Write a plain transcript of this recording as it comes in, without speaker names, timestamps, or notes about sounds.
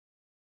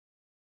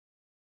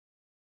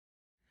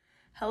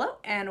Hello,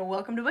 and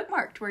welcome to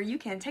Bookmarked, where you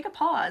can take a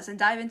pause and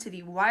dive into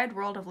the wide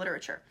world of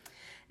literature.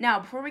 Now,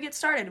 before we get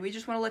started, we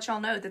just want to let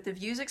y'all know that the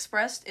views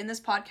expressed in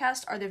this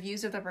podcast are the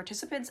views of the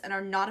participants and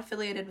are not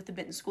affiliated with the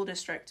Benton School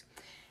District.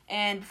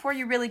 And before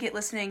you really get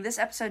listening, this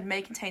episode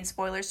may contain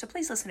spoilers, so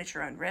please listen at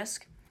your own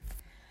risk.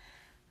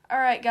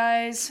 Alright,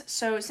 guys,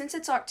 so since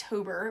it's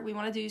October, we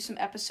want to do some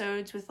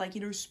episodes with,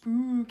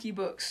 spooky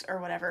books or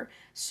whatever.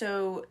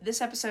 So this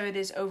episode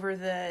is over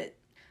the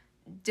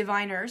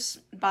Diviners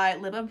by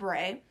Libba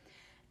Bray.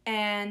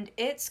 And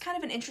it's kind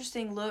of an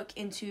interesting look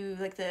into,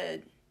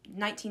 the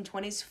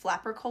 1920s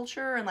flapper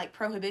culture and,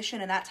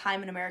 prohibition and that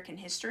time in American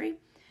history.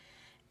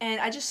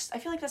 And I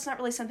feel like that's not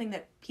really something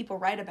that people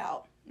write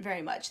about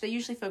very much. They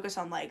usually focus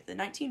on, the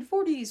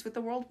 1940s with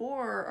the World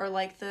War or,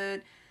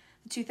 the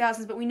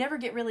 2000s, but we never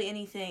get really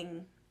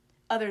anything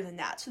other than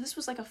that. So this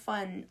was, a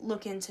fun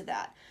look into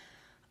that.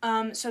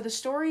 So the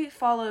story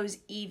follows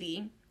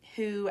Evie,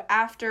 who,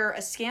 after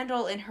a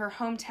scandal in her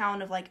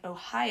hometown of,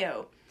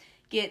 Ohio,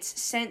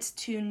 gets sent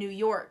to New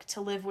York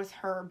to live with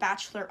her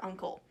bachelor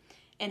uncle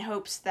in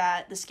hopes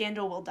that the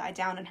scandal will die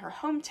down in her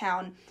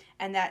hometown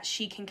and that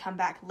she can come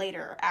back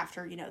later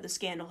after, the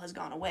scandal has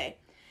gone away.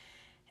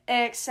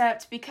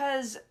 Except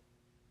because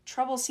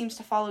trouble seems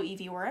to follow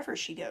Evie wherever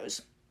she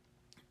goes.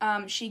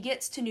 She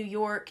gets to New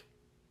York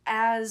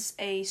as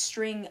a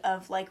string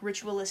of,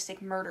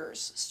 ritualistic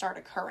murders start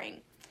occurring.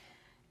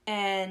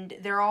 And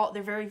they're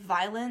very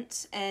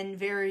violent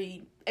and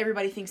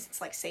everybody thinks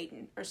it's like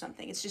Satan or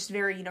something. It's just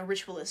very,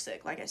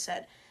 ritualistic, like I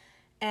said.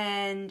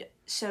 And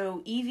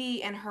so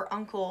Evie and her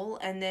uncle,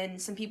 and then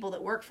some people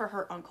that work for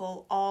her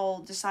uncle, all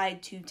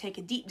decide to take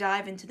a deep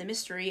dive into the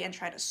mystery and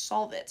try to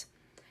solve it.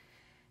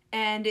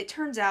 And it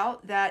turns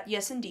out that,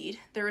 yes, indeed,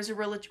 there is a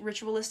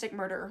ritualistic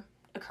murder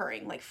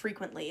occurring,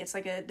 frequently. It's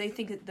they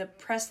think that the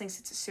press thinks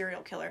it's a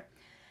serial killer.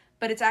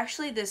 But it's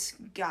actually this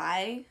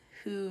guy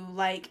who,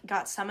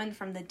 got summoned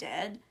from the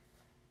dead.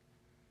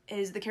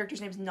 The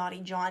character's name's Naughty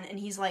John, and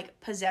he's,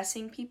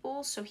 possessing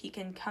people so he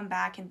can come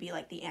back and be,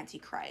 the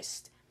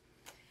Antichrist.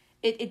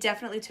 It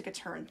definitely took a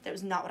turn. That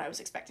was not what I was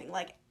expecting,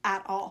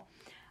 at all.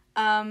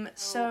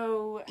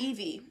 So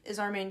Evie is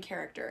our main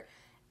character,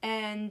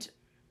 and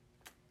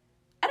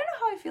I don't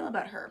know how I feel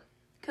about her.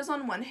 Because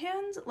on one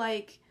hand,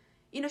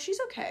 she's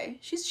okay.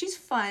 She's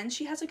fun.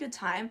 She has a good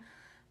time.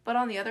 But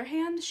on the other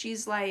hand,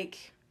 she's,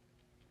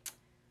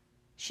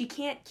 she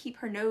can't keep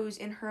her nose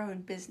in her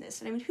own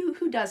business. And I mean,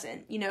 who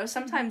doesn't?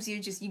 Sometimes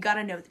you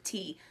gotta know the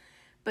tea.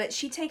 But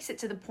she takes it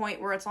to the point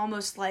where it's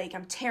almost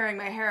I'm tearing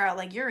my hair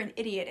out, you're an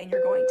idiot and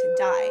you're going to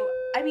die.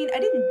 I mean, I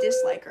didn't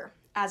dislike her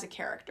as a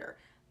character,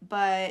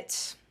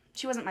 but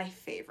she wasn't my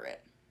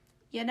favorite,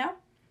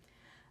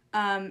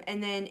 And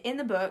then in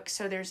the book,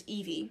 so there's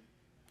Evie,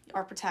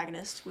 our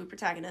protagonist,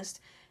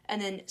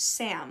 and then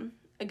Sam,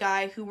 a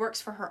guy who works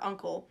for her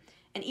uncle,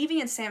 and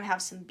Evie and Sam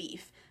have some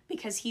beef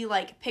because he,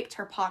 picked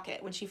her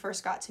pocket when she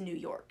first got to New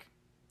York.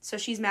 So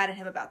she's mad at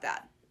him about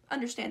that.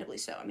 Understandably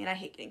so. I mean, I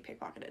hate getting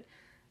pickpocketed.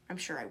 I'm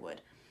sure I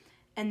would.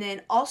 And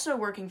then also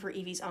working for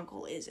Evie's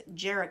uncle is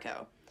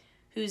Jericho,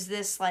 who's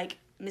this,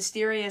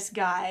 mysterious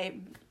guy.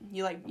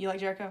 You like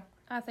Jericho?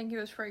 I think he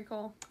was pretty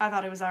cool. I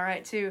thought he was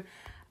alright, too.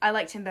 I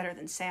liked him better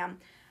than Sam.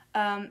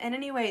 And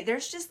anyway,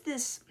 there's just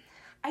this...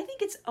 I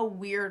think it's a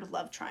weird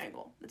love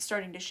triangle that's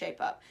starting to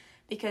shape up.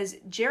 Because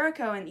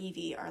Jericho and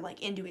Evie are,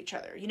 into each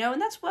other,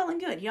 and that's well and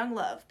good. Young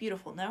love.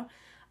 Beautiful, no?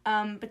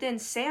 But then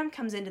Sam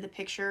comes into the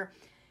picture,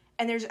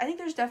 and I think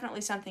there's definitely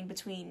something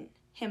between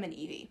him and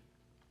Evie.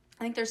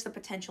 I think there's the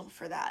potential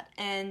for that.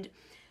 And,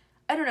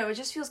 I don't know, it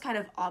just feels kind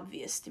of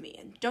obvious to me.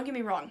 And don't get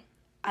me wrong,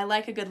 I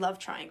like a good love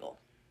triangle.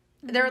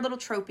 Mm-hmm. They're a little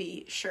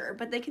tropey, sure,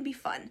 but they can be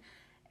fun.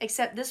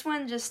 Except this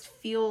one just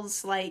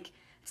feels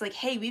it's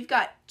hey, we've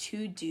got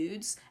two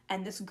dudes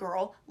and this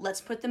girl,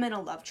 let's put them in a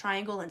love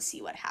triangle and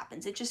see what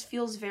happens. It just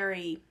feels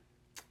very,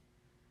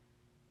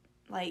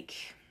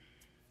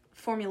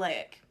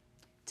 formulaic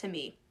to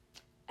me.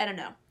 I don't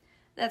know.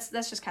 That's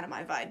just kind of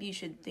my vibe. You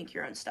should think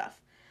your own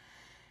stuff.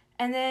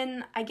 And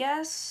then, I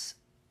guess,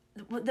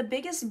 the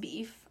biggest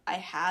beef I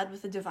had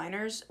with the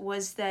Diviners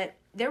was that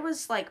there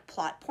was,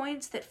 plot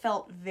points that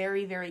felt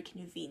very, very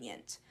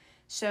convenient.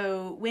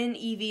 So when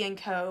Evie and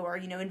co are,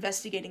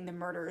 investigating the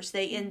murders,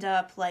 they end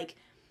up,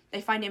 they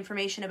find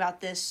information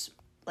about this,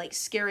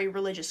 scary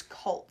religious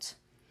cult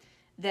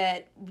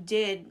that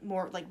did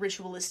more,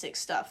 ritualistic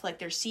stuff,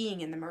 they're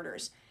seeing in the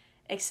murders.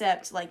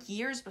 Except,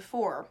 years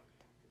before,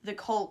 the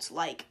cult,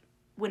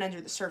 went under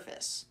the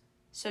surface.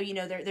 So,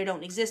 they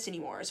don't exist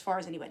anymore, as far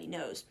as anybody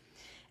knows.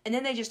 And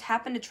then they just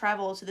happen to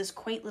travel to this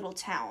quaint little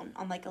town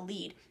on, a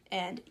lead.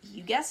 And,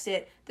 you guessed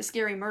it, the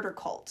scary murder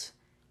cult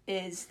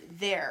is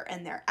there,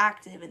 and they're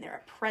active, and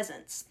they're a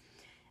presence.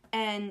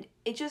 And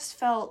it just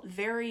felt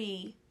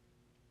very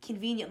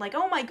convenient.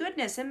 Oh my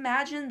goodness,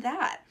 imagine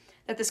that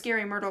the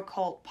scary murder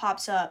cult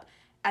pops up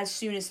as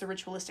soon as the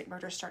ritualistic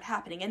murders start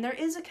happening. And there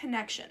is a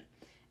connection.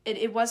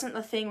 It wasn't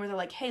a thing where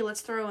they're hey,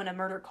 let's throw in a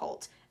murder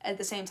cult at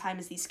the same time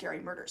as these scary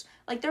murders.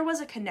 There was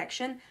a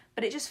connection,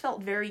 but it just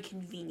felt very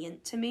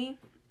convenient to me.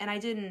 And I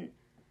didn't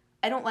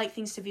I don't like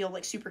things to feel,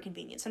 like, super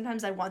convenient.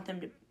 Sometimes I want them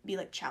to be,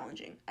 like,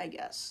 challenging, I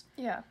guess.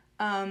 Yeah.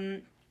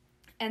 And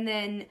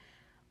then,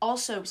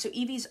 also, so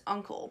Evie's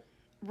uncle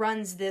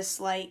runs this,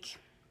 like,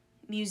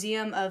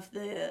 museum of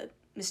the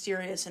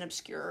mysterious and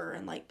obscure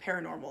and, like,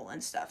 paranormal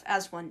and stuff,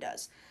 as one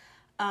does.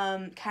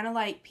 Kind of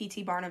like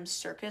P.T. Barnum's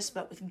circus,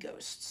 but with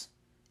ghosts.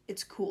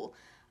 It's cool.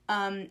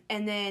 And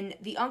then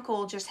the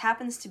uncle just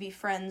happens to be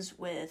friends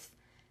with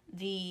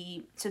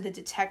the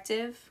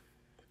detective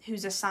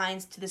who's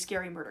assigned to the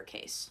scary murder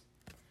case.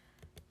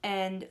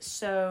 And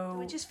so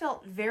it just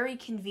felt very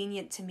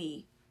convenient to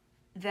me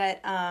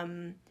that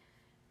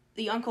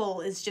the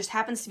uncle just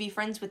happens to be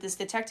friends with this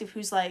detective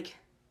who's like,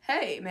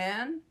 hey,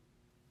 man,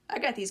 I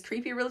got these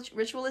creepy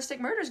ritualistic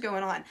murders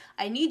going on.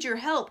 I need your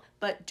help,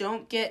 but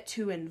don't get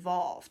too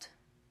involved.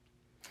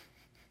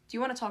 Do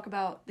you want to talk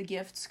about the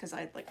gifts? Because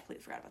I, like,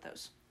 completely forgot about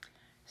those.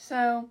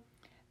 So,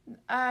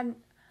 I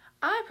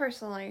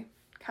personally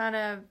kind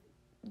of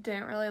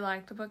didn't really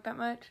like the book that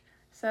much.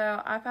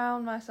 So, I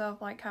found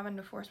myself, like, having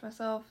to force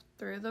myself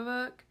through the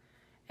book.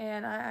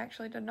 And I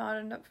actually did not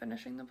end up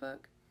finishing the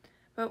book.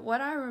 But what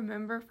I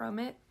remember from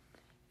it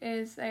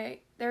is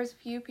there's a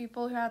few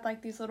people who had,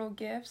 like, these little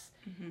gifts.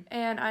 Mm-hmm.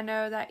 And I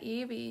know that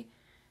Evie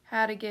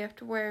had a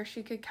gift where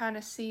she could kind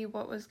of see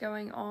what was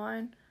going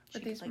on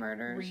with these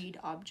murders. Read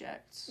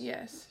objects.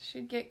 Yes,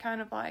 she'd get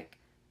kind of, like,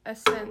 a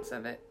sense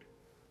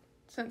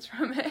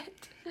from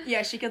it.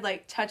 Yeah, she could,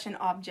 like, touch an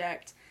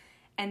object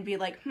and be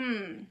like,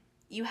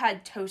 you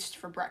had toast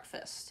for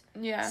breakfast.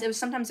 Yeah. So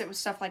sometimes it was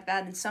stuff like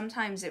that, and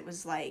sometimes it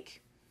was,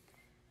 like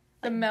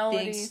the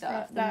melody big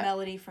stuff. The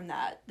melody from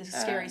that. The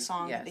scary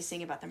song that they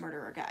sing about the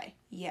murderer guy.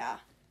 Yeah.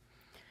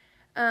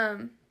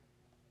 I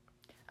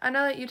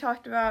know that you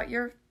talked about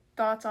your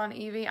thoughts on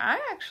Evie. I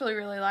actually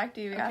really liked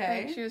Evie. Okay.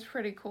 I think she was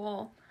pretty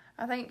cool.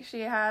 I think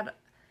she had,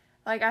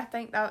 like, I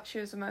think that she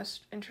was the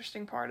most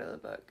interesting part of the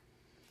book.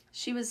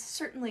 She was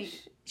certainly,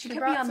 she kept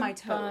brought me on my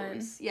some fun.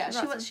 toes. Yeah,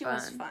 she was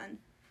fun. fun.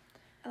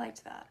 I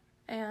liked that.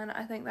 And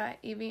I think that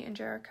Evie and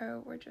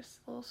Jericho were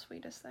just the little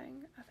sweetest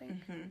thing, I think.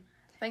 Mm-hmm.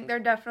 I think they're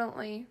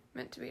definitely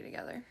meant to be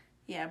together.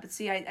 Yeah, but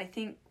see, I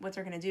think what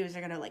they're going to do is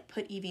they're going to, like,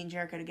 put Evie and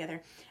Jericho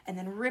together and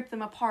then rip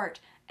them apart,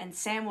 and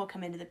Sam will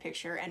come into the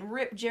picture and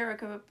rip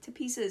Jericho to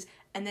pieces,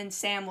 and then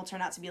Sam will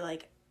turn out to be,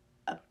 like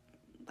a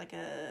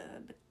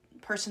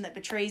person that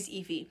betrays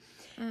Evie,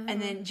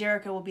 and then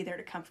Jericho will be there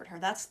to comfort her.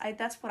 That's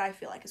what I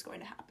feel like is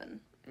going to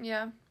happen.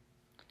 Yeah.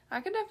 I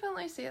could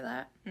definitely see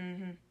that.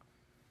 Mm-hmm.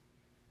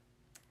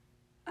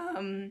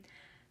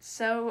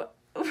 So,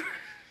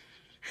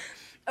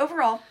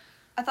 overall,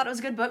 I thought it was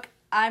a good book.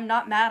 I'm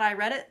not mad I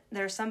read it.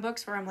 There's some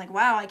books where I'm like,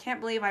 wow, I can't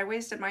believe I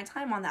wasted my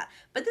time on that.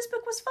 But this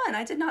book was fun.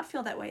 I did not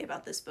feel that way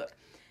about this book.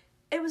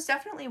 It was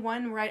definitely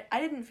one where I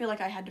didn't feel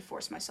like I had to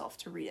force myself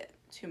to read it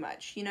too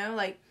much, you know?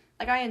 Like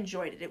I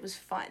enjoyed it. It was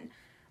fun.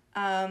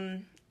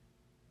 I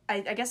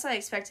guess I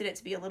expected it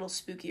to be a little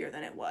spookier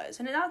than it was.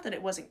 And not that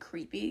it wasn't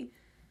creepy,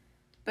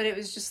 but it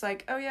was just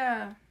like, oh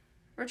yeah,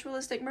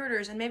 ritualistic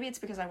murders. And maybe it's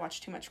because I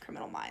watched too much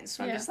Criminal Minds.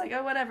 So I'm just like,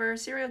 oh, whatever,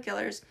 serial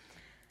killers.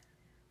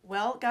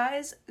 Well,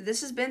 guys,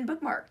 this has been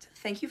Bookmarked.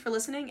 Thank you for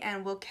listening,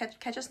 and we'll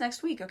catch us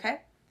next week,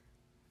 okay?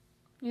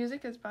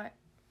 Music is by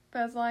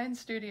Bezline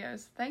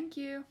Studios. Thank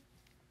you.